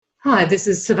Hi, this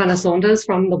is Savannah Saunders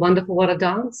from The Wonderful World of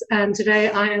Dance, and today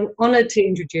I am honoured to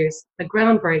introduce the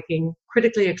groundbreaking,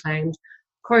 critically acclaimed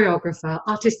choreographer,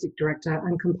 artistic director,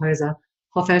 and composer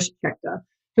Hofesh Schechter,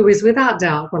 who is without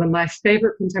doubt one of my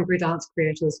favourite contemporary dance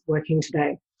creators working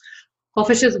today.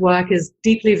 Hofesh's work is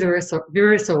deeply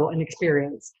visceral and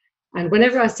experienced, and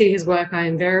whenever I see his work, I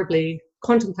invariably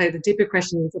contemplate the deeper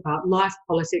questions about life,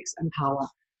 politics, and power.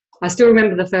 I still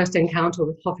remember the first encounter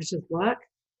with Hofesh's work,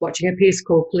 watching a piece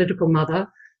called Political Mother.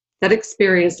 That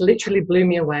experience literally blew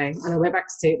me away, and I went back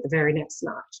to see it the very next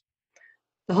night.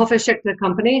 The Hofesh Schechter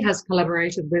Company has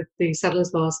collaborated with the Sadler's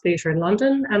Wells Theatre in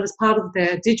London, and as part of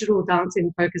their digital Dance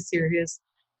in Focus series,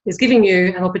 is giving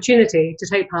you an opportunity to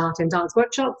take part in dance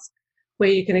workshops where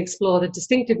you can explore the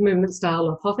distinctive movement style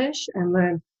of Hofesh and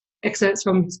learn excerpts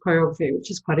from his choreography,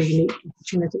 which is quite a unique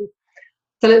opportunity.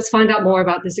 So let's find out more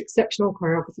about this exceptional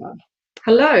choreographer.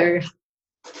 Hello.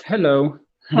 Hello.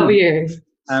 How are you?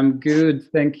 I'm good,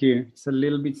 thank you. It's a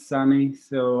little bit sunny,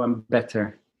 so I'm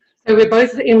better. So we're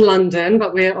both in London,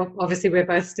 but we're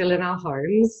both still in our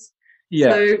homes.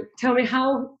 Yeah. So tell me,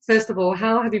 first of all,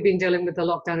 how have you been dealing with the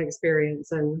lockdown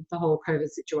experience and the whole COVID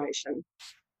situation?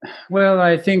 Well,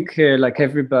 I think like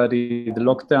everybody, the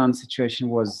lockdown situation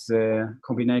was a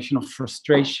combination of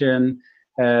frustration,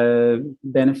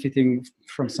 benefiting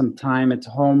from some time at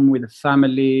home with the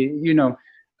family,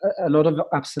 a lot of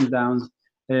ups and downs.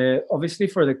 Obviously,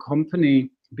 for the company,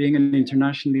 being an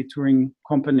internationally touring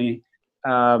company,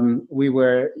 we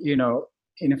were,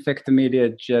 in effect,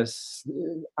 immediate, just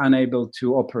unable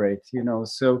to operate,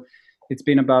 So it's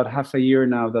been about half a year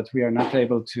now that we are not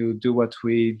able to do what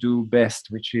we do best,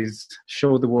 which is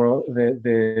show the world,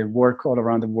 the work all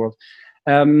around the world.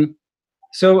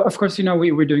 So, of course,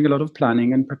 we're doing a lot of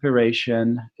planning and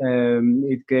preparation.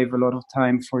 It gave a lot of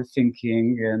time for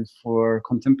thinking and for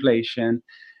contemplation.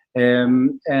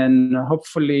 And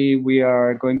hopefully we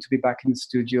are going to be back in the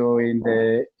studio in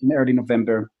early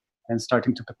November and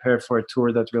starting to prepare for a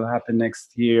tour that will happen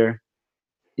next year,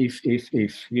 if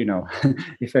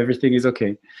if everything is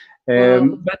okay.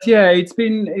 But yeah, it's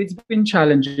been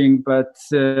challenging, but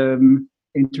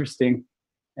interesting.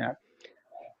 Yeah.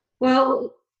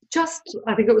 Well,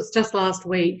 I think it was just last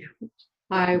week,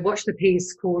 I watched a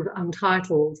piece called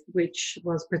Untitled, which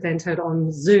was presented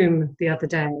on Zoom the other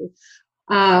day,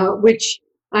 which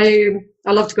I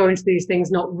love to go into these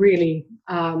things not really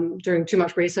doing too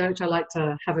much research. I like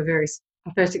to have a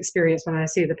first experience when I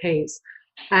see the piece.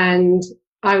 And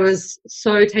I was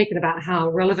so taken about how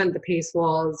relevant the piece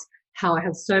was, how it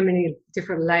had so many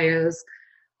different layers.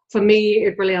 For me,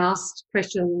 it really asked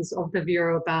questions of the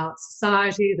viewer about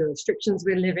society, the restrictions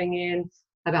we're living in,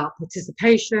 about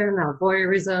participation, our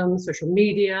voyeurism, social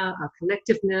media, our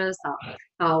collectiveness,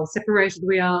 how separated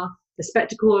we are, the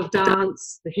spectacle of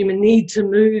dance, the human need to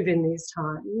move in these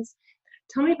times.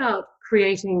 Tell me about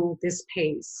creating this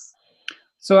piece.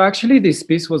 So actually, this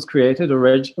piece was created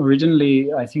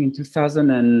originally, I think, in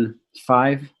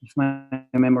 2005, if my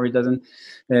memory doesn't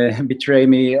betray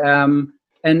me.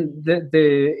 And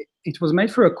it was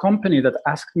made for a company that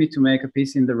asked me to make a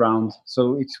piece in the round.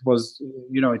 So it was,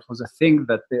 it was a thing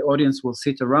that the audience will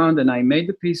sit around, and I made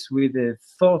the piece with the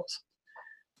thought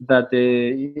that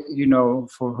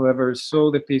for whoever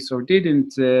saw the piece or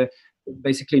didn't,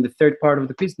 basically in the third part of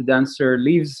the piece, the dancer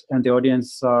leaves and the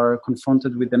audience are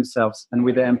confronted with themselves and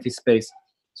with the empty space.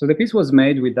 So the piece was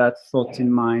made with that thought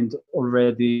in mind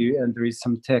already, and there is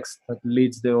some text that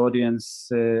leads the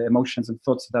audience emotions and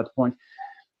thoughts at that point.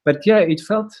 But yeah, it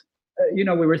felt, we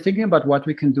were thinking about what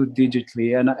we can do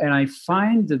digitally, and I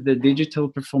find the digital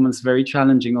performance very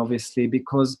challenging, obviously,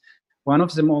 because one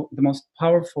of the most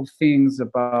powerful things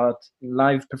about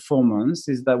live performance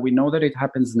is that we know that it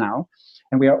happens now,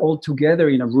 and we are all together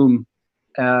in a room.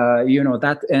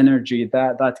 That energy,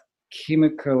 that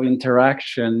chemical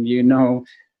interaction, you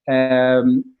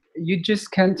just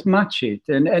can't match it.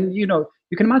 And you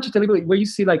can match it a little bit where you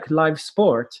see like live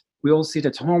sport. We all sit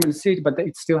at home and sit, but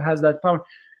it still has that power.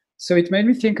 So it made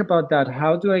me think about that.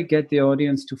 How do I get the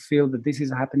audience to feel that this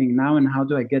is happening now, and how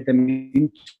do I get them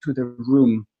into the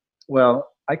room? Well,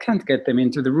 I can't get them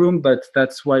into the room, but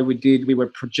that's why we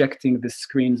were projecting the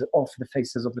screens off the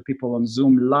faces of the people on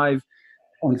Zoom live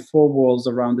on 4 walls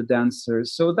around the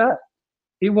dancers. So that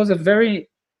it was a very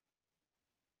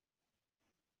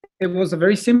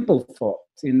simple thought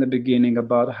in the beginning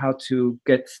about how to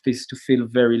get this to feel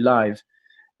very live.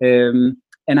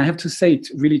 And I have to say,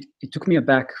 it took me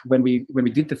aback when we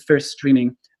did the first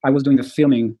streaming. I was doing the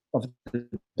filming of the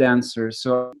dancers,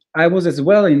 so I was as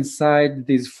well inside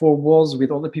these 4 walls with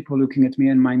all the people looking at me,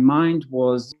 and my mind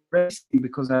was racing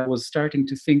because I was starting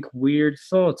to think weird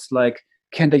thoughts like,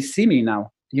 can they see me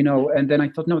now? and then I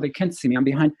thought, no, they can't see me, I'm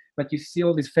behind. But you see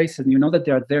all these faces, and you know that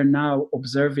they are there now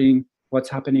observing what's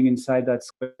happening inside that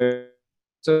square.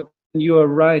 So you are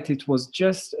right, it was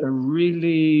just a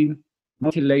really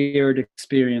multi-layered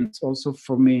experience also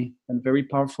for me, and very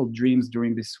powerful dreams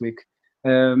during this week.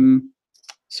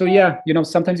 So yeah,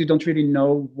 sometimes you don't really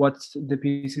know what the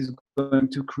piece is going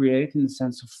to create in the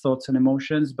sense of thoughts and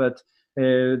emotions, but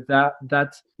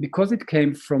that because it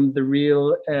came from the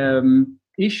real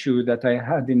issue that I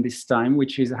had in this time,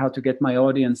 which is how to get my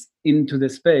audience into the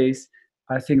space,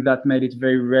 I think that made it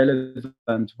very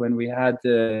relevant when we had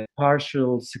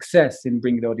partial success in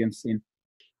bringing the audience in.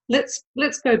 Let's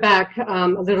go back a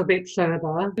little bit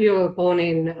further. You were born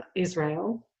in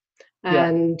Israel,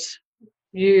 and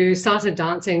you started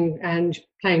dancing and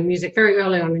playing music very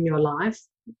early on in your life.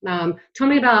 Tell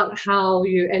me about how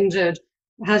you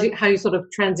sort of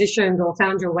transitioned or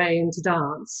found your way into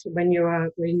dance when you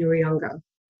were younger.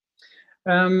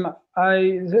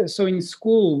 So in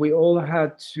school we all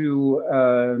had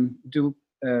to do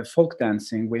folk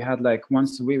dancing. We had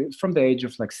from the age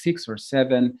of 6 or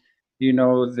 7.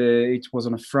 It was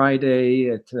on a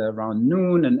Friday at around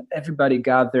noon, and everybody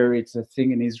gathered. It's a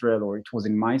thing in Israel, or it was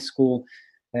in my school.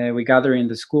 We gather in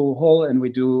the school hall and we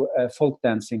do folk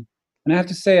dancing. And I have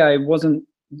to say, I wasn't,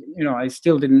 I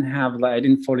still didn't I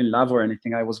didn't fall in love or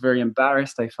anything. I was very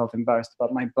embarrassed. I felt embarrassed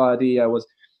about my body. And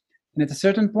at a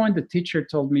certain point, the teacher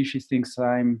told me she thinks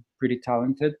I'm pretty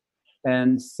talented,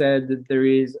 and said that there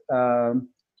is a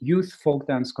youth folk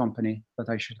dance company that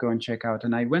I should go and check out.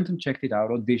 And I went and checked it out,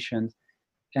 auditioned,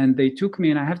 and they took me.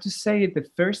 And I have to say, the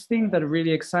first thing that really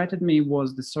excited me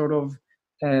was the sort of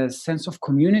sense of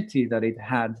community that it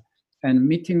had, and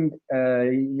meeting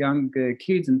young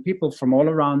kids and people from all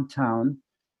around town,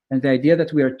 and the idea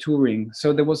that we are touring.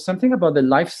 So there was something about the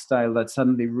lifestyle that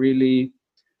suddenly really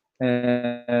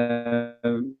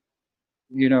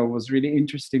was really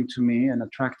interesting to me and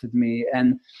attracted me.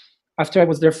 And after I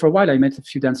was there for a while, I met a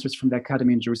few dancers from the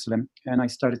academy in Jerusalem, and I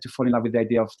started to fall in love with the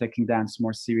idea of taking dance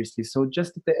more seriously. So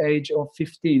just at the age of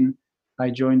 15, I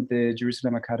joined the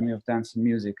Jerusalem Academy of Dance and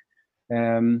Music.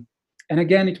 And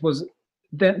again, it was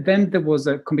then there was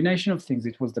a combination of things.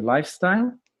 It was the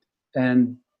lifestyle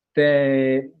and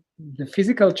the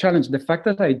physical challenge. The fact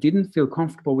that I didn't feel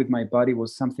comfortable with my body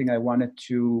was something I wanted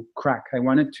to crack. I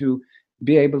wanted to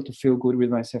be able to feel good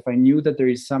with myself. I knew that there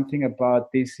is something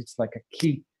about this. It's like a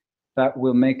key that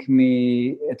will make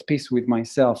me at peace with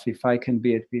myself if I can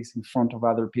be at peace in front of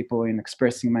other people in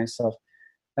expressing myself.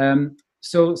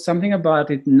 So something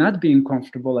about it not being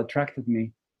comfortable attracted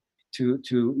me to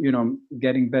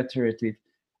getting better at it.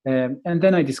 And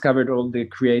then I discovered all the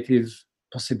creative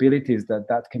possibilities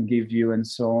that can give you, and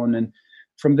so on. And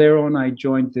from there on, I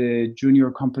joined the junior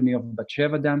company of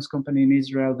Batsheva Dance Company in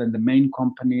Israel, then the main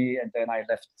company, and then I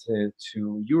left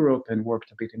to Europe and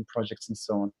worked a bit in projects and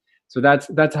so on. So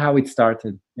that's how it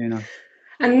started,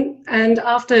 And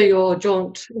after your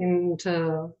jaunt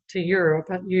into Europe,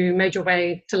 you made your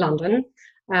way to London,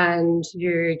 and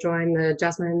you joined the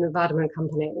Jasmine Vardaman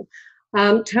Company.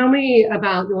 Tell me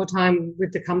about your time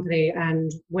with the company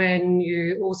and when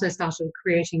you also started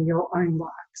creating your own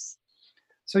works.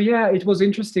 So yeah, it was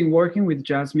interesting working with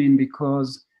Jasmine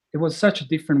because it was such a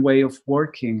different way of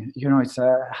working. It's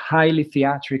a highly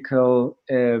theatrical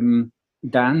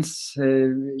dance,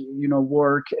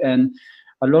 work, and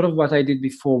a lot of what I did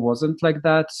before wasn't like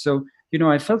that. So,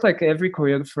 I felt like every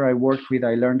choreographer I worked with,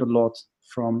 I learned a lot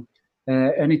from.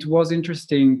 And it was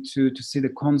interesting to see the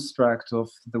construct of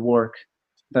the work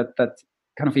that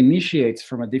kind of initiates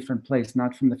from a different place,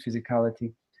 not from the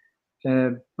physicality.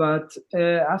 But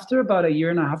after about 1.5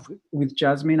 years with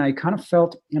Jasmine, I kind of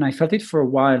felt, and I felt it for a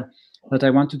while, that I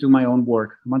want to do my own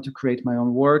work. I want to create my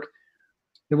own work.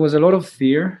 There was a lot of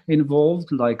fear involved.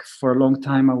 Like for a long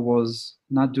time, I was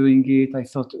not doing it. I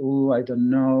thought, oh, I don't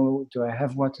know. Do I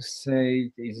have what to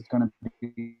say? Is it going to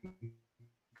be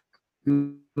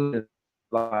good?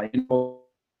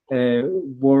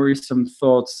 Worrisome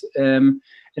thoughts. And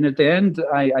at the end,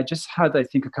 I just had, I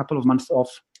think, a couple of months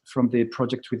off from the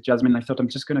project with Jasmine. I thought, I'm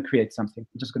just going to create something.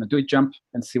 I'm just going to do it, jump,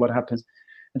 and see what happens.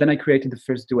 And then I created the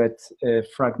first duet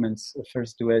fragments,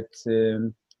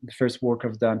 the first work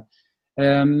I've done.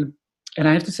 And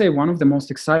I have to say, one of the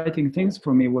most exciting things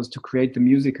for me was to create the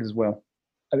music as well.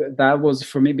 That was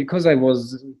for me, because I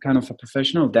was kind of a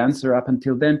professional dancer up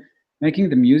until then, making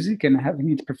the music and having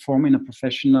it perform in a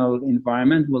professional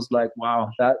environment was like,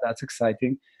 wow, that's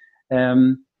exciting.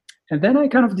 And then I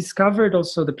kind of discovered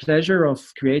also the pleasure of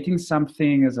creating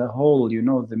something as a whole,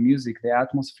 the music, the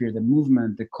atmosphere, the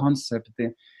movement, the concept.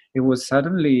 It was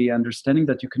suddenly understanding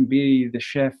that you can be the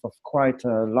chef of quite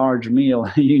a large meal,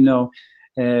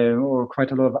 or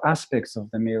quite a lot of aspects of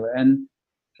the meal. And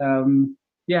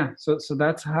so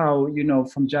that's how,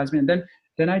 from Jasmine. And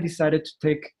then I decided to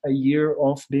take a year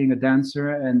off being a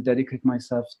dancer and dedicate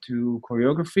myself to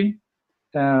choreography.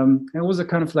 It was a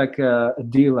kind of like a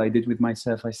deal I did with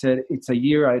myself. I said, it's a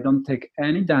year I don't take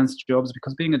any dance jobs,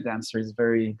 because being a dancer is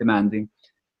very demanding,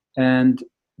 and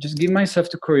just give myself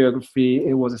to choreography.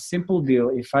 It was a simple deal.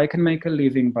 If I can make a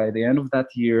living by the end of that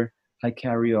year, I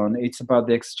carry on. It's about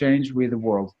the exchange with the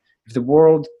world. If the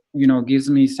world, gives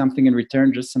me something in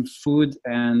return, just some food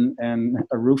and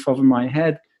a roof over my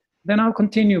head, then I'll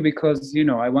continue, because,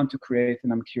 I want to create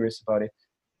and I'm curious about it.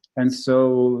 And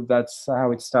so that's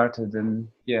how it started. And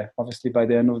yeah, obviously by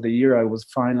the end of the year, I was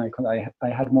fine. I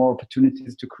had more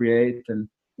opportunities to create, and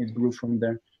it grew from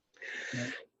there. Yeah.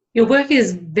 Your work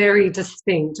is very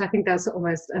distinct. I think that's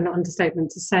almost an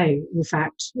understatement to say. In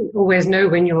fact, you always know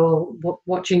when you're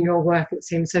watching your work, it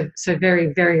seems so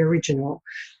very, very original.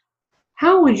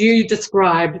 How would you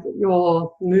describe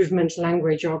your movement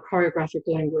language, your choreographic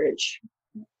language,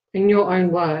 in your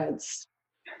own words?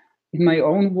 In my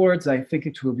own words, I think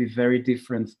it will be very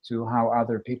different to how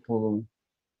other people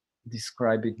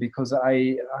describe it, because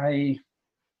I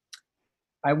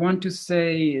want to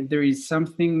say there is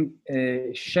something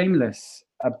shameless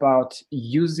about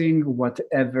using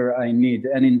whatever I need.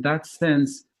 And in that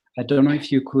sense, I don't know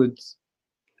if you could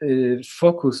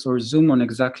focus or zoom on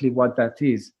exactly what that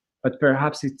is, but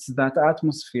perhaps it's that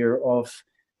atmosphere of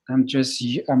I'm just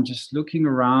looking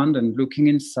around and looking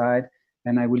inside,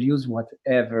 and I will use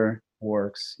whatever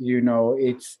works.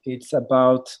 It's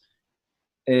about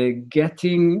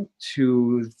getting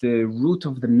to the root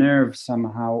of the nerve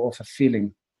somehow of a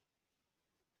feeling,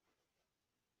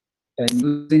 and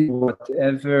using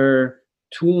whatever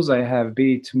tools I have,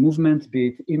 be it movement, be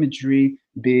it imagery,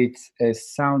 be it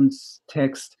sounds,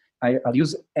 text. I'll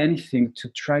use anything to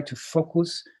try to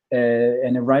focus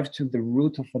and arrive to the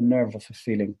root of a nerve of a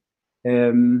feeling.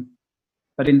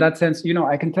 But in that sense,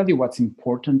 I can tell you what's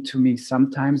important to me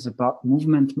sometimes about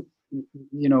movement,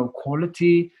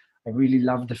 quality. I really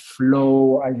love the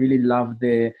flow. I really love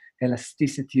the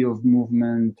elasticity of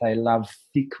movement. I love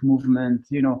thick movement,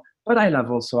 but I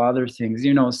love also other things,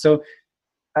 So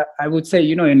I would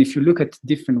say, and if you look at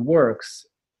different works,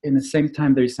 in the same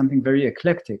time, there is something very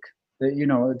eclectic.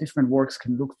 That, different works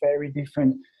can look very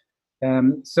different.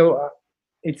 So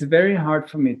it's very hard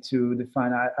for me to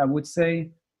define. I would say,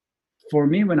 for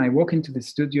me, when I walk into the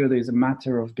studio, there's a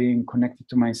matter of being connected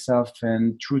to myself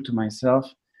and true to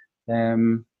myself,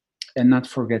 and not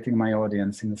forgetting my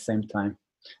audience in the same time.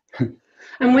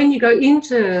 And when you go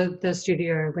into the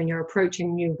studio, when you're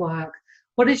approaching new work,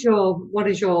 what is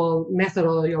your method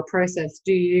or your process?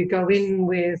 Do you go in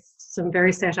with some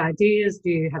very set ideas?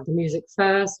 Do you have the music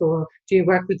first, or do you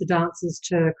work with the dancers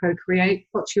to co-create?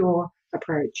 What's your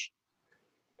approach?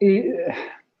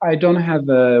 I don't have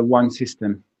one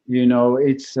system.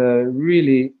 It's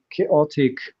really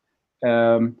chaotic.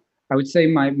 I would say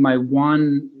my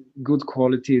one good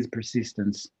quality is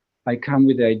persistence. I come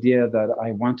with the idea that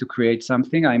I want to create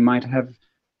something. I might have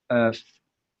a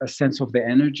sense of the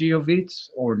energy of it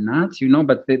or not,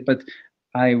 but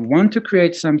I want to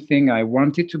create something. I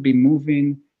want it to be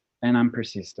moving, and I'm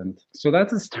persistent. So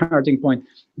that's a starting point.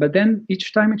 But then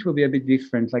each time it will be a bit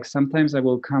different. Like sometimes I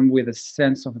will come with a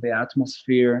sense of the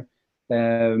atmosphere,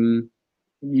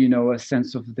 a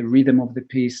sense of the rhythm of the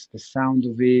piece, the sound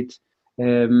of it.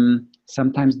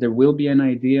 Sometimes there will be an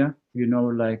idea,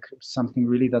 like something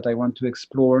really that I want to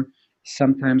explore.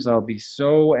 Sometimes I'll be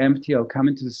so empty. I'll come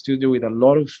into the studio with a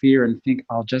lot of fear and think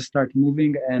I'll just start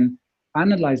moving and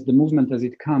analyze the movement as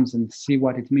it comes and see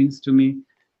what it means to me.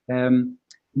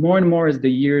 More and more as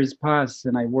the years pass,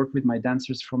 and I work with my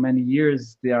dancers for many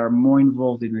years, they are more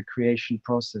involved in the creation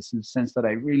process, in the sense that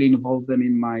I really involve them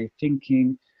in my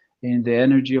thinking, in the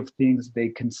energy of things. They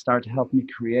can start to help me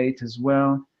create as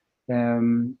well.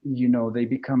 They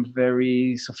become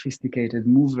very sophisticated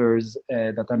movers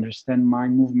that understand my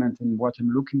movement and what I'm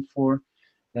looking for.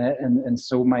 And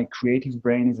so my creative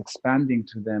brain is expanding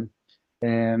to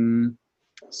them.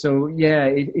 So yeah,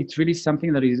 it's really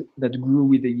something that grew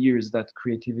with the years, that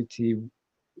creativity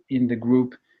in the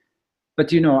group.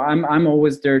 But I'm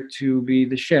always there to be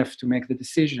the chef, to make the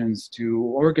decisions, to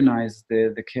organize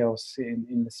the chaos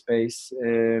in the space,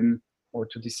 or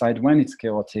to decide when it's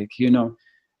chaotic.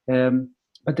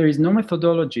 But there is no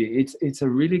methodology. It's a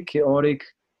really chaotic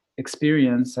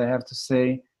experience, I have to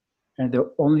say. And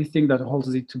the only thing that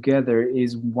holds it together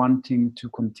is wanting to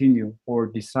continue, or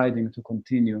deciding to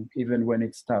continue, even when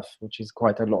it's tough, which is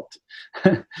quite a lot.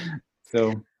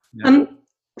 So, yeah.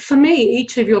 For me,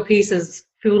 each of your pieces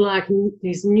feel like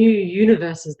these new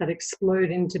universes that explode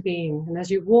into being. And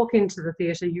as you walk into the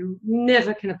theatre, you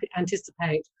never can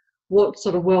anticipate what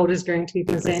sort of world is going to be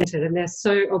presented. And they're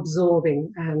so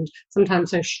absorbing and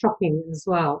sometimes so shocking as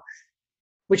well,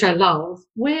 which I love.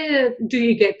 Where do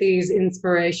you get these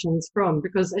inspirations from?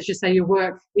 Because as you say, your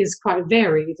work is quite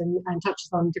varied and touches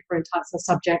on different types of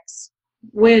subjects.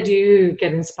 Where do you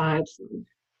get inspired from?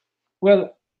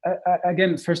 Well,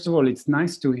 again, first of all, it's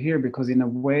nice to hear, because in a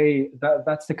way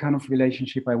that's the kind of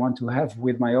relationship I want to have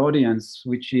with my audience,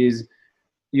 which is,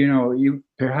 you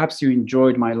perhaps you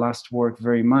enjoyed my last work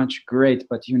very much, great,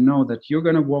 but you know that you're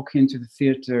going to walk into the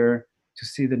theater to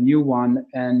see the new one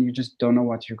and you just don't know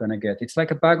what you're going to get. It's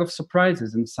like a bag of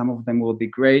surprises, and some of them will be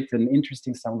great and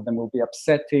interesting, some of them will be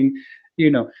upsetting.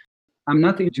 I'm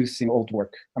not introducing old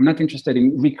work. I'm not interested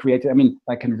in recreating. I mean,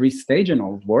 I can restage an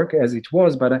old work as it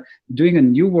was, but doing a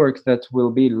new work that will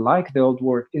be like the old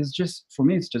work is just, for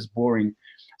me, it's just boring.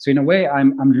 So in a way,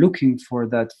 I'm looking for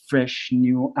that fresh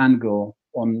new angle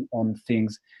on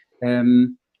things.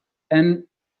 And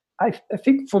I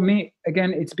think for me,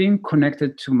 again, it's being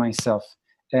connected to myself,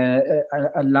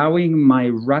 allowing my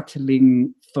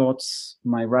rattling thoughts,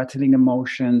 my rattling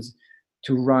emotions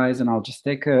to rise. And I'll just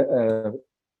take a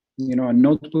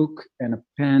notebook and a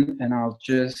pen, and I'll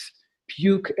just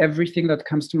puke everything that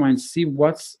comes to mind, see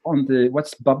what's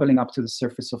bubbling up to the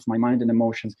surface of my mind and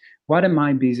emotions. What am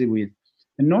I busy with?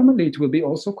 And normally it will be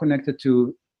also connected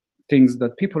to things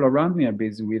that people around me are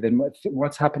busy with, and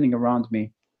what's happening around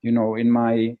me, in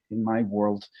my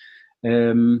world.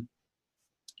 And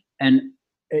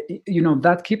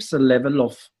that keeps a level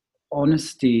of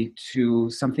honesty to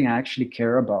something I actually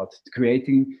care about,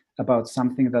 creating about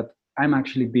something that I'm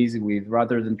actually busy with,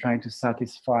 rather than trying to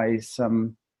satisfy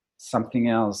something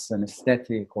else, an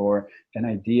aesthetic or an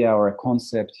idea or a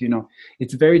concept.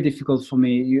 It's very difficult for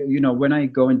me. When I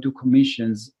go and do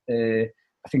commissions,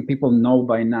 I think people know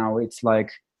by now, it's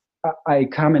like I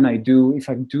come and if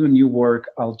I do a new work,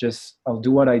 I'll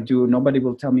do what I do. Nobody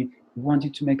will tell me, we want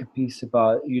you to make a piece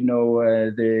about,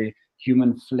 the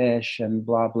human flesh and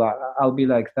blah, blah. I'll be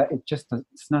like that.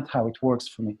 It's not how it works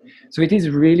for me. So it is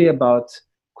really about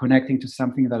connecting to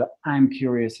something that I'm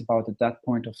curious about at that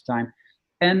point of time.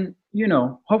 And,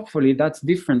 hopefully that's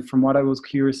different from what I was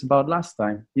curious about last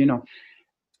time.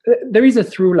 There is a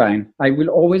through line. I will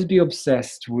always be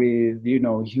obsessed with,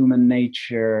 human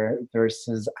nature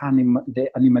versus the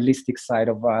animalistic side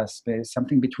of us. There's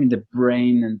something between the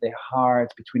brain and the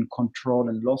heart, between control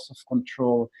and loss of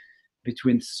control,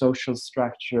 between social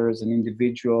structures and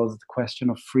individuals, the question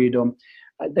of freedom.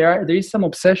 There is some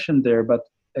obsession there, but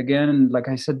again, like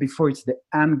I said before, it's the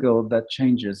angle that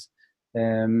changes.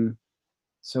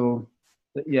 So,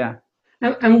 yeah.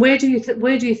 And where do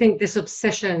you think this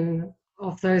obsession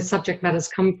of those subject matters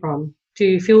come from? Do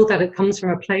you feel that it comes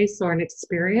from a place or an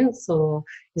experience, or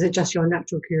is it just your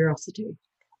natural curiosity?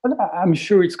 Well, I'm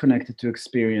sure it's connected to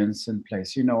experience and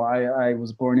place. I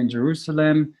was born in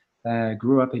Jerusalem,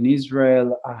 grew up in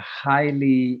Israel, a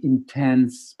highly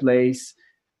intense place.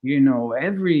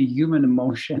 Every human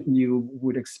emotion you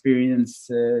would experience,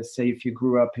 say if you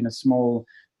grew up in a small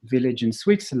village in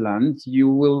Switzerland, you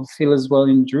will feel as well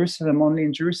in Jerusalem. Only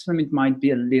in Jerusalem it might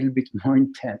be a little bit more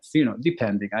intense,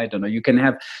 depending. I don't know. You can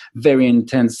have very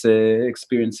intense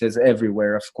experiences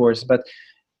everywhere, of course, but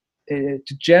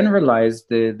to generalize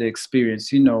the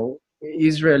experience,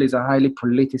 Israel is a highly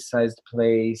politicized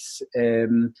place.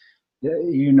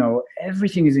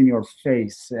 Everything is in your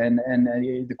face, and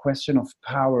the question of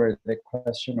power, the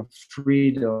question of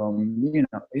freedom,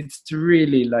 it's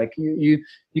really like you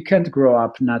can't grow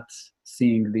up not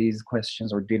seeing these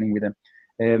questions or dealing with them.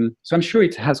 So I'm sure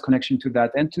it has connection to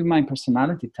that, and to my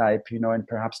personality type, and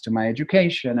perhaps to my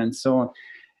education and so on.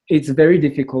 It's very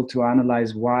difficult to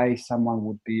analyze why someone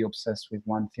would be obsessed with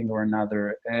one thing or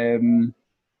another.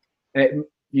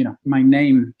 My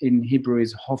name in Hebrew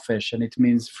is Hofesh, and it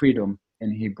means freedom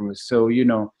in Hebrew. So,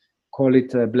 call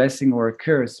it a blessing or a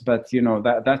curse, but,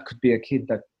 that could be a kid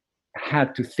that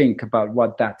had to think about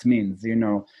what that means,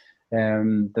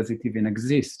 does it even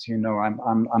exist?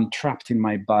 I'm trapped in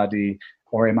my body,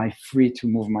 or am I free to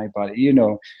move my body?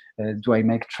 Do I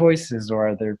make choices, or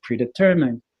are they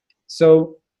predetermined?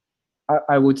 So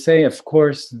I would say, of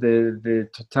course, the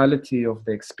totality of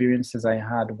the experiences I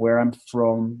had, where I'm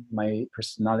from, my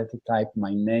personality type,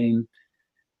 my name,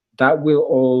 that will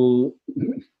all,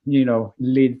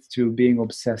 lead to being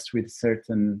obsessed with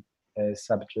certain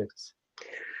subjects.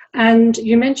 And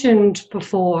you mentioned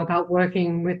before about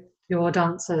working with your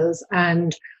dancers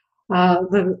and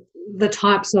the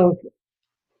types of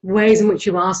ways in which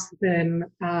you ask them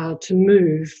to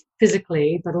move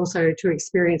physically, but also to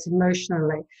experience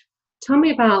emotionally. Tell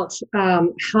me about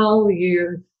how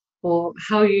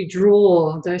you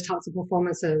draw those types of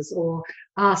performances, or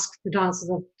ask the dancers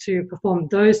to perform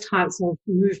those types of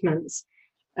movements,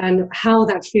 and how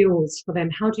that feels for them.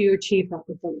 How do you achieve that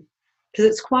with them?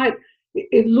 Because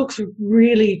it looks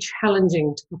really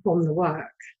challenging to perform the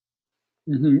work.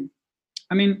 Hmm.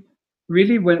 I mean,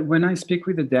 really, when I speak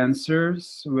with the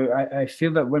dancers, I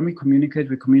feel that when we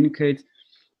communicate.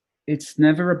 It's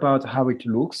never about how it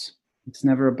looks. It's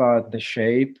never about the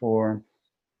shape, or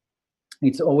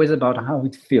it's always about how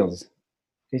it feels.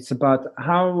 It's about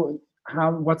how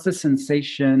what's the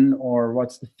sensation or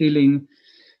what's the feeling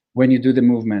when you do the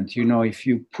movement. You know, if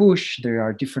you push, there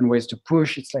are different ways to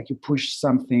push. It's like you push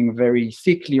something very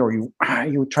thickly, or you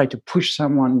you try to push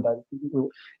someone that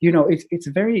you know. It's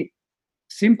very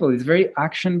simple. It's very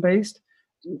action based.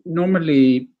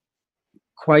 Normally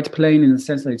quite plain in the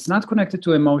sense that it's not connected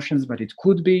to emotions, but it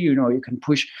could be. You know, you can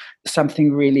push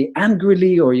something really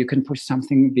angrily, or you can push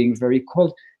something being very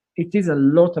cold. It is a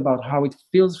lot about how it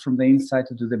feels from the inside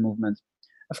to do the movement.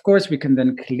 Of course, we can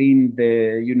then clean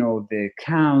the, you know, the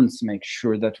counts, make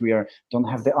sure that we are don't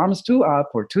have the arms too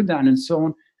up or too down and so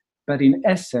on. But in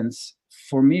essence,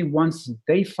 for me, once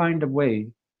they find a way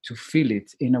to feel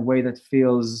it in a way that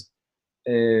feels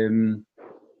um,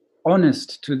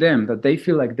 honest to them, that they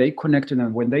feel like they connected,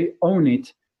 and when they own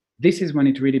it, this is when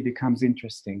it really becomes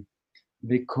interesting,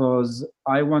 because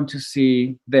I want to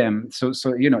see them. So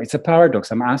you know, it's a paradox.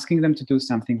 I'm asking them to do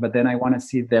something, but then I want to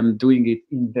see them doing it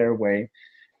in their way.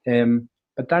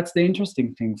 But that's the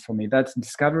interesting thing for me. That's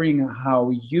discovering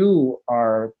how you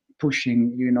are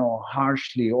pushing, you know,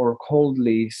 harshly or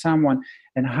coldly someone,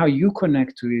 and how you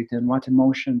connect to it, and what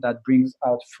emotion that brings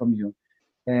out from you.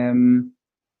 Um,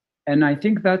 and I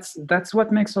think that's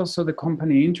what makes also the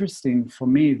company interesting for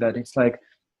me. That it's like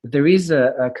there is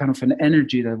a kind of an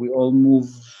energy that we all move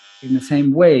in the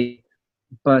same way,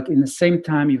 but in the same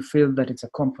time you feel that it's a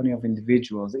company of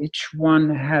individuals. Each one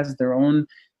has their own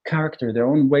character, their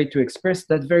own way to express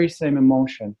that very same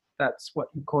emotion. That's what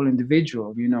we call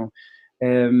individual, you know.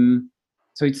 um,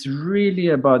 so it's really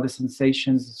about the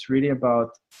sensations. It's really about,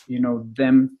 you know,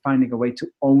 them finding a way to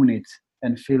own it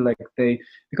and feel like they,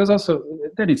 because also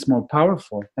then it's more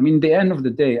powerful. I mean, the end of the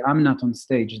day, I'm not on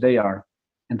stage, they are,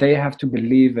 and they have to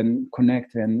believe and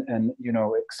connect and you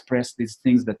know, express these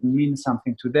things that mean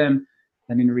something to them,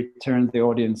 and in return the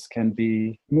audience can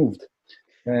be moved.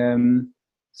 um,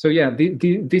 so yeah,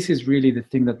 this is really the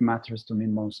thing that matters to me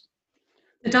most.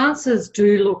 The dancers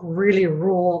do look really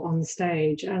raw on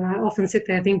stage, and I often sit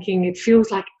there thinking it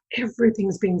feels like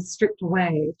everything's been stripped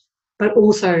away, but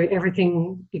also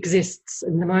everything exists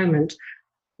in the moment.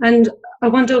 And I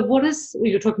wonder,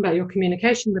 you're talking about your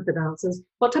communication with the dancers,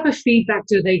 what type of feedback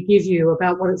do they give you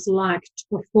about what it's like to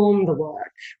perform the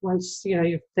work once, you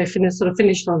know, they're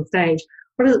finished on stage?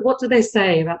 What do they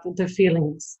say about their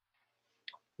feelings?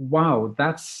 Wow,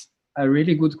 that's a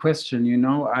really good question. You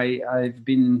know, I've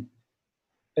been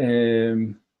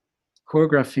um,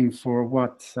 choreographing for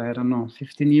what, I don't know,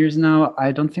 15 years now.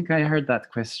 I don't think I heard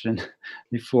that question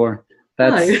before. Oh,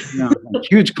 That's, you know, a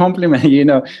huge compliment. You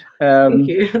know, thank um,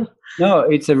 you. no,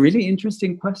 it's a really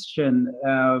interesting question.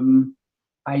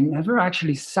 I never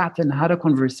actually sat and had a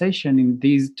conversation in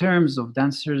these terms of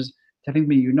dancers telling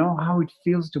me, you know, how it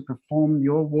feels to perform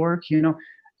your work. You know,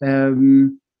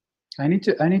 um, I need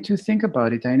to think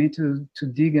about it. I need to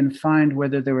dig and find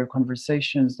whether there were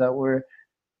conversations that were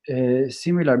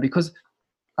similar, because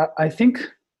I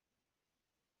think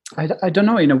I don't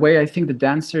know. In a way, I think the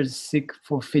dancers seek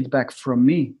for feedback from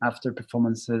me after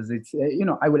performances. It's you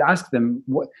know, I will ask them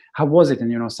how was it,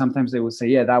 and you know, sometimes they will say,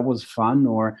 yeah, that was fun,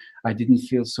 or I didn't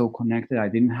feel so connected. I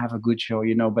didn't have a good show,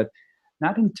 you know, but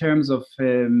not in terms of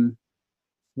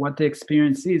what the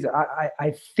experience is.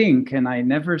 I think, and I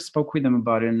never spoke with them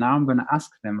about it. And now I'm going to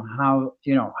ask them how,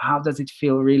 you know, how does it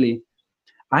feel really.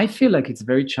 I feel like it's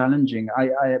very challenging.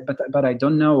 But I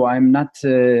don't know. I'm not.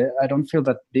 I don't feel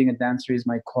that being a dancer is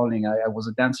my calling. I was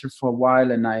a dancer for a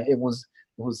while, and it was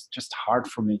just hard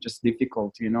for me, just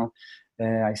difficult. You know,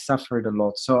 I suffered a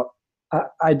lot. So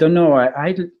I don't know.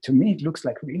 To me it looks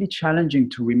like really challenging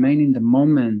to remain in the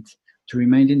moment, to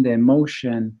remain in the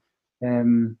emotion.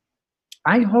 Um,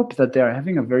 I hope that they are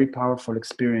having a very powerful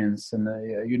experience, and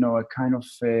you know, a kind of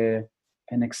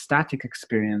an ecstatic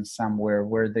experience somewhere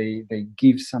where they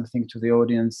give something to the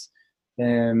audience.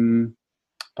 Um,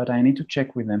 but I need to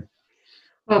check with them.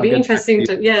 Well, I'll get back to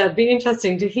you. be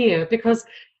interesting to hear, because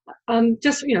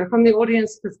just, you know, from the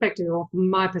audience perspective, or from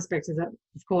my perspective, that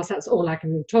of course that's all I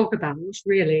can talk about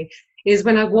really, is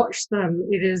when I watch them,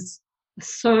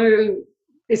 so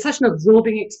it's such an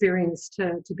absorbing experience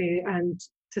to be, and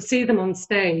to see them on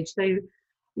stage.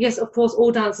 yes, of course,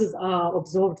 all dancers are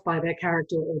absorbed by their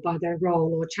character or by their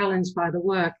role or challenged by the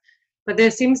work, but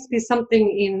there seems to be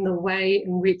something in the way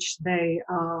in which they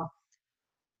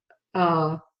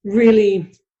are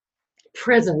really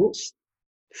present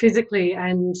physically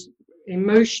and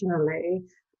emotionally,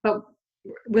 but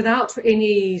without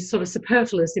any sort of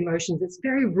superfluous emotions. It's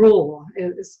very raw.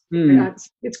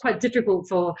 It's quite difficult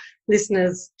for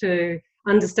listeners to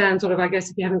understand, sort of, I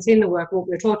guess, if you haven't seen the work, what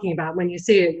we're talking about. When you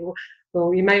see it,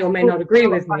 well, you may or may not agree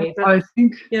with me, but I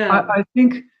think, yeah. I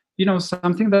think, you know,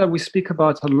 something that we speak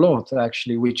about a lot,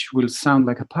 actually, which will sound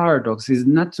like a paradox, is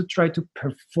not to try to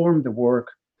perform the work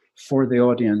for the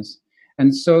audience.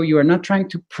 And so you are not trying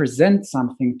to present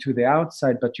something to the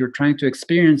outside, but you're trying to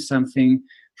experience something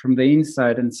from the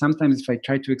inside. And sometimes if I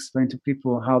try to explain to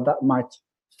people how that might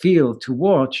feel to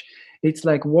watch, it's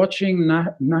like watching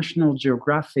National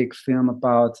Geographic film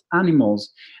about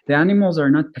animals. The animals are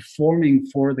not performing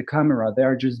for the camera, they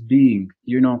are just being,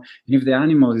 you know. And if the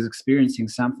animal is experiencing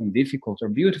something difficult or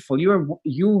beautiful,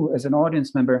 you as an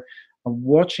audience member are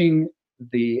watching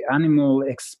the animal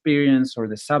experience or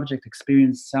the subject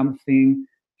experience something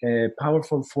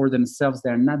powerful for themselves.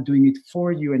 They're not doing it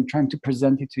for you and trying to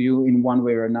present it to you in one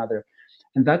way or another.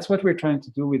 And that's what we're trying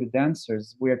to do with the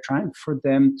dancers. We are trying for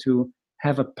them to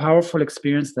have a powerful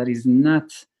experience that is not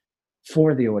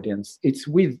for the audience. It's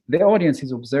with the audience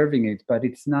is observing it, but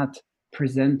it's not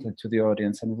presented to the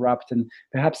audience and wrapped. And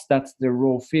perhaps that's the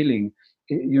raw feeling.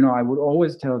 You know, I would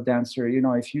always tell a dancer, you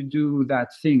know, if you do that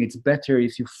thing, it's better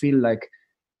if you feel like,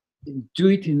 do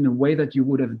it in a way that you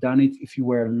would have done it if you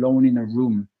were alone in a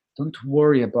room. Don't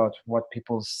worry about what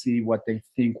people see, what they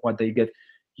think, what they get.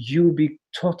 You be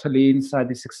totally inside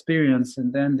this experience,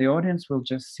 and then the audience will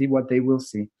just see what they will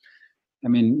see. I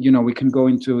mean, you know, we can go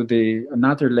into the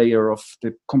another layer of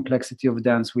the complexity of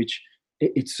dance, which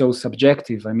it's so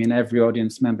subjective. I mean, every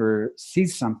audience member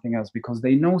sees something else because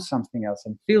they know something else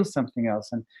and feel something else,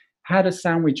 and had a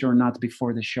sandwich or not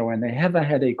before the show, and they have a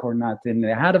headache or not, and they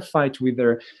had a fight with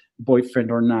their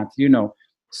boyfriend or not, you know.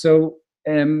 So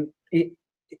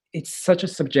it's such a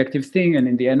subjective thing, and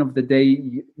in the end of the day,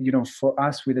 you know, for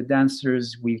us with the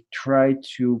dancers, we try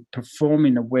to perform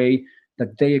in a way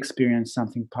that they experience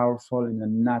something powerful in a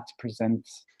not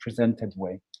presented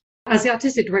way. As the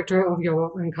artistic director of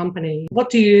your own company, what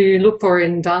do you look for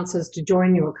in dancers to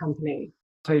join your company?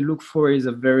 What I look for is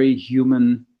a very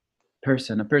human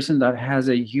person, a person that has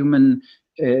a human,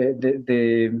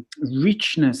 the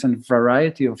richness and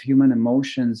variety of human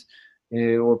emotions,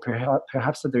 or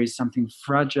perhaps that there is something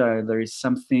fragile, there is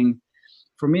something,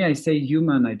 for me, I say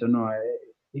human, I don't know,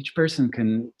 each person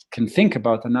can think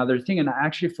about another thing. And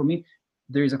actually, for me,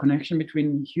 there is a connection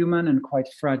between human and quite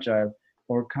fragile,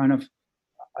 or kind of,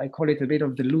 I call it a bit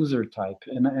of the loser type.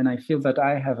 And I feel that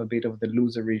I have a bit of the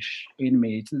loserish in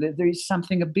me. There is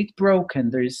something a bit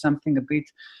broken. There is something a bit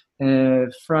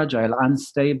fragile,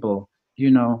 unstable,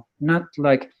 you know, not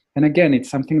like, and again, it's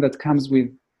something that comes with,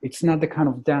 it's not the kind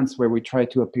of dance where we try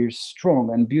to appear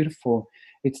strong and beautiful.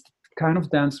 It's the kind of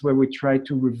dance where we try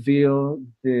to reveal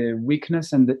the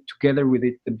weakness and together with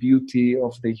it, the beauty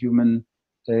of the human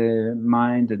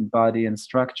mind and body and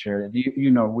structure. You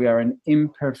know, we are an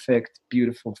imperfect,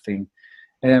 beautiful thing.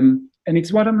 And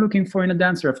it's what I'm looking for in a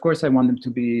dancer. Of course, I want them to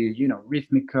be, you know,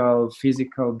 rhythmical,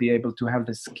 physical, be able to have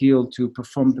the skill to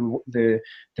perform the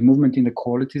movement in the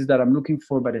qualities that I'm looking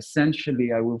for. But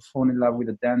essentially, I will fall in love with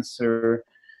a dancer,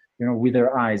 you know, with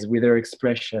their eyes, with their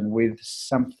expression, with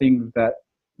something that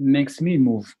makes me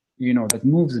move, you know, that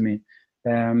moves me,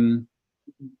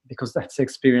 because that's the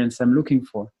experience I'm looking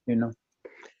for, you know.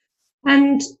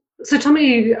 And so tell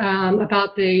me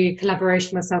about the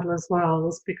collaboration with Sadler's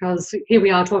Wells, because here we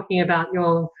are talking about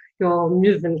your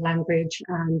movement language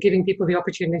and giving people the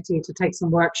opportunity to take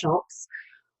some workshops.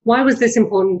 Why was this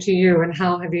important to you, and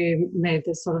how have you made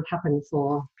this sort of happen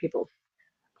for people?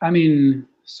 I mean,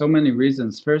 so many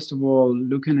reasons. First of all,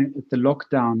 looking at the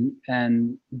lockdown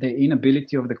and the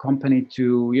inability of the company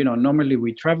to, you know, normally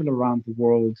we travel around the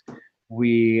world,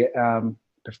 we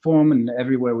perform, and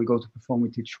everywhere we go to perform, we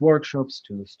teach workshops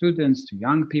to students, to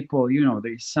young people. You know,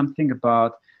 there is something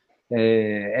about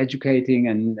educating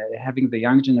and having the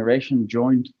young generation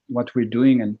join what we're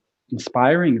doing and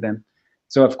inspiring them.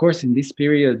 So, of course, in this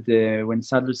period, when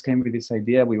Sadler's came with this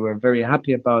idea, we were very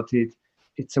happy about it.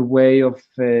 It's a way of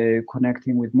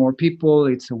connecting with more people.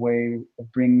 It's a way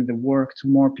of bringing the work to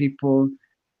more people.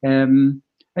 And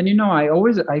you know,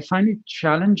 I find it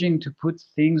challenging to put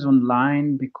things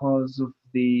online because of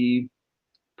the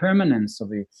permanence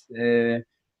of it.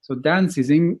 So dance is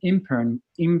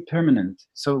impermanent.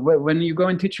 So when you go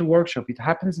and teach a workshop, it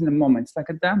happens in a moment. It's like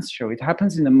a dance show. It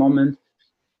happens in a moment.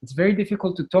 it's very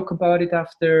difficult to talk about it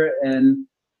after, and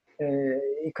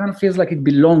it kind of feels like it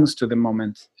belongs to the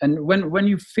moment. And when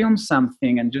you film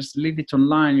something and just leave it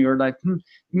online, you're like, you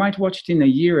might watch it in a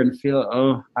year and feel,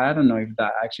 oh, I don't know if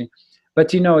that actually.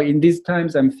 But in these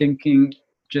times, I'm thinking,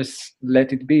 just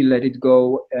let it be, let it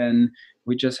go, and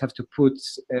we just have to put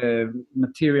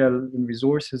material and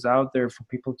resources out there for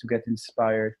people to get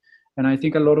inspired. And I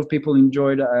think a lot of people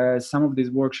enjoyed. Some of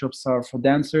these workshops are for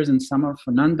dancers, and some are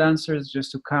for non-dancers,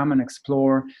 just to come and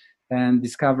explore and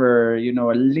discover,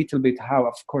 a little bit how,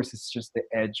 of course, it's just the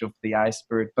edge of the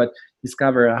iceberg, but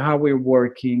discover how we're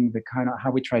working, the kind of how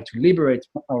we try to liberate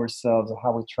ourselves,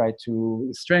 how we try to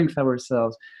strengthen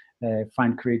ourselves,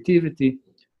 find creativity.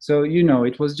 So,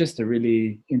 it was just a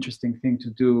really interesting thing to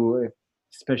do,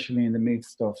 especially in the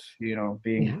midst of,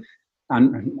 being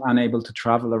unable to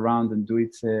travel around and do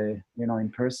it, in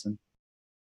person.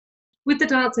 With the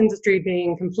dance industry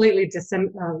being completely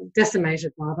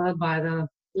decimated, rather, by the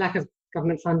lack of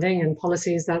government funding and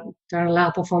policies that don't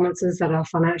allow performances that are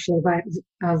financially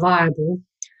viable.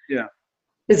 Yeah.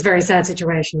 It's a very sad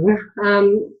situation,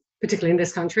 particularly in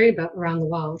this country, but around the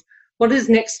world. What is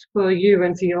next for you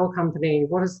and for your company?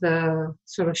 What does the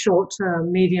sort of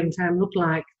short-term, medium-term look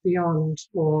like beyond?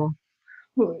 Or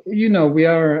well, we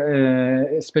are,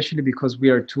 especially because we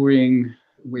are touring,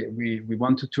 we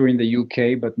want to tour in the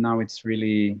UK, but now it's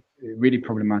really, really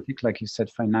problematic. Like you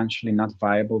said, financially not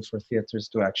viable for theaters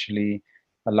to actually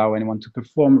allow anyone to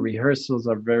perform. Rehearsals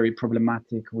are very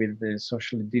problematic with the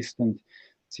socially distant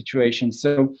situation.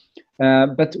 So,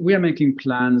 but we are making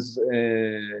plans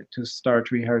to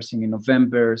start rehearsing in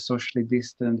November, socially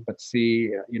distant, but see,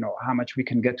 how much we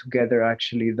can get together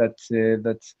actually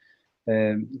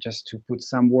just to put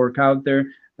some work out there,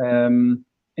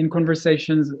 in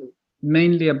conversations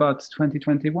mainly about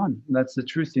 2021. That's the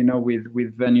truth,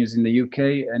 with venues in the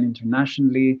UK and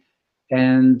internationally,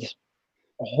 and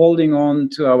holding on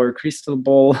to our crystal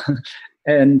ball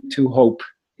and to hope.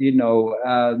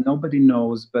 Nobody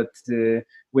knows, but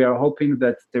we are hoping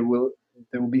that there will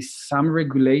be some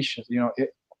regulations.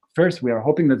 First, we are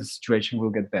hoping that the situation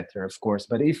will get better, of course,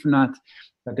 but if not,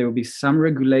 that there will be some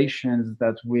regulations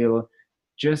that will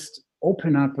just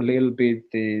open up a little bit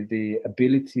the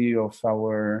ability of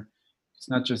our, it's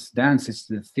not just dance, it's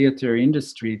the theater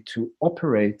industry to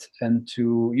operate and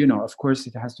to, of course,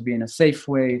 it has to be in a safe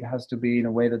way, it has to be in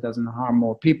a way that doesn't harm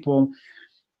more people.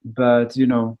 But,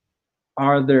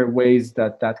 are there ways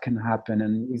that can happen?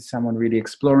 And is someone really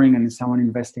exploring, and is someone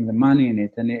investing the money in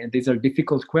it? And these are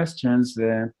difficult questions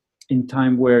in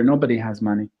time where nobody has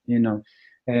money,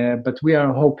 but we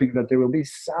are hoping that there will be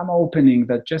some opening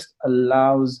that just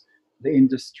allows the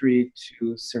industry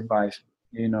to survive,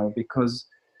 because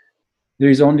there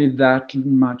is only that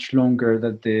much longer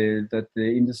that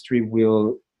the industry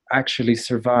will actually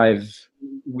survive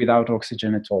without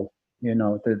oxygen at all.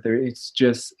 It's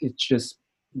just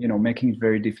making it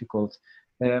very difficult.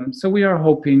 So we are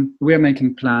hoping, we are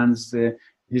making plans.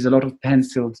 There's a lot of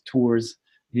penciled tours,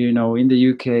 in the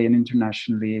UK and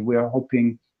internationally. We are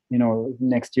hoping,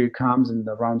 next year comes, and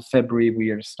around February we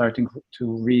are starting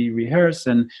to rehearse,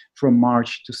 and from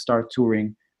March to start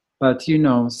touring. But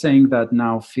saying that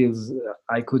now feels,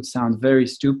 I could sound very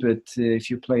stupid if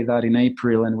you play that in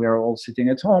April and we are all sitting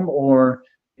at home, or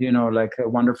like a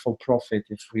wonderful prophet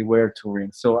if we were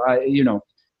touring. So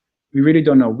we really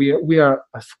don't know. We are,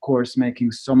 of course,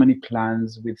 making so many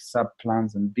plans with sub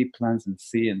plans and B plans and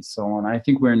C and so on. I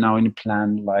think we're now in a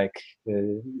plan like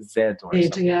Z or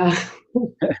something. Yeah,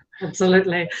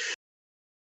 absolutely.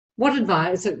 What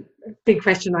advice, a big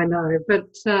question I know, but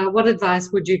what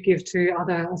advice would you give to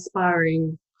other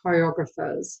aspiring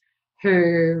choreographers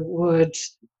who would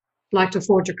like to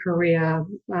forge a career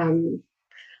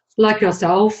like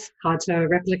yourself? Hard to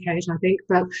replicate, I think,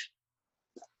 but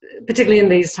particularly in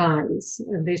these times,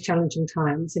 in these challenging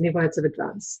times. Any words of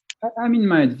advice? I mean,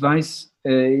 my advice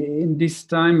in this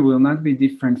time will not be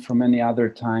different from any other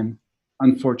time,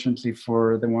 unfortunately,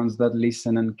 for the ones that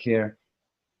listen and care.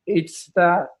 It's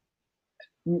that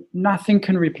nothing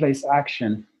can replace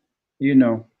action,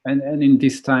 and in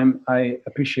this time, I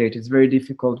appreciate it's very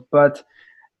difficult, but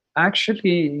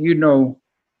actually,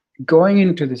 going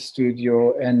into the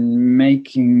studio and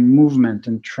making movement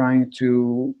and trying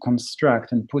to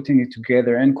construct and putting it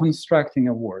together and constructing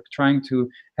a work, trying to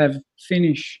have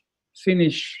finish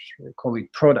call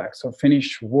it products or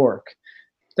finished work.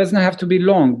 It doesn't have to be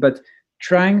long, but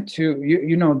trying to,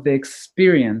 the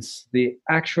experience, the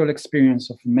actual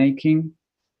experience of making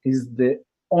is the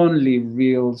only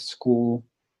real school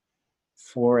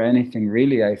for anything,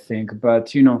 really, I think.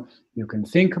 But you can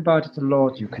think about it a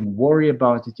lot, you can worry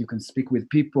about it, you can speak with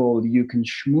people, you can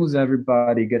schmooze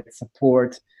everybody, get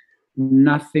support,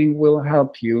 nothing will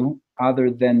help you other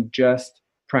than just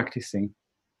practicing.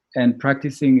 And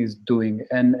practicing is doing.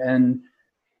 And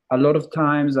a lot of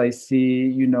times I see,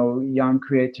 young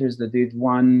creators that did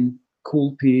one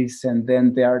cool piece and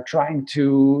then they are trying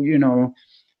to,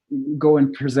 go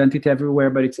and present it everywhere.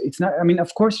 But it's not, I mean,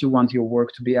 of course you want your work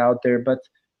to be out there, but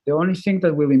the only thing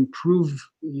that will improve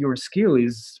your skill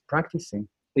is practicing.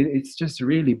 It's just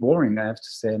really boring, I have to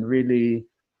say, and really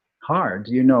hard,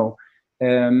 so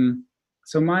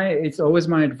it's always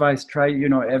my advice, try,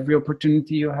 every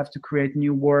opportunity you have to create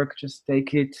new work, just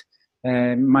take it.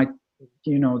 Might,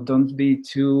 don't be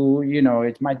too,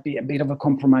 it might be a bit of a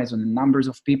compromise on the numbers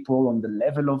of people, on the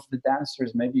level of the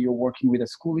dancers. Maybe you're working with a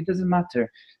school, it doesn't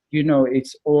matter.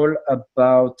 It's all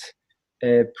about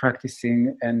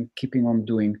practicing and keeping on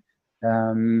doing.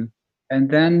 And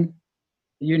then,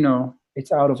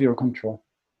 it's out of your control.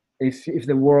 If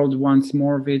the world wants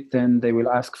more of it, then they will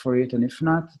ask for it. And if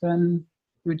not, then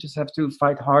we just have to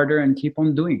fight harder and keep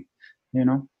on doing,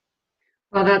 Well,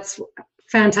 that's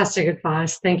fantastic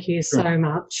advice. Thank you so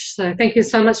much. So thank you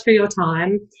so much for your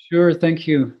time. Sure. Thank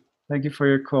you. Thank you for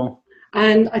your call.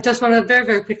 And I just want to very,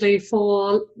 very quickly,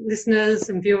 for listeners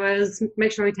and viewers,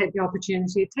 make sure you take the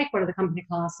opportunity, take one of the company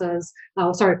classes,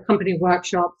 company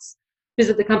workshops,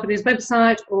 visit the company's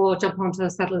website or jump onto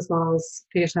Sadler's Wells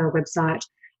Theatre website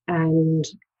and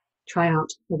try out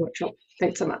the workshop.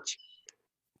 Thanks so much.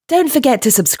 Don't forget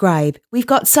to subscribe. We've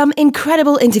got some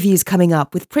incredible interviews coming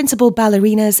up with principal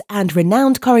ballerinas and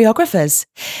renowned choreographers.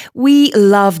 We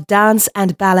love dance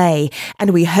and ballet, and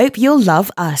we hope you'll love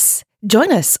us.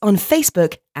 Join us on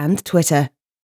Facebook and Twitter.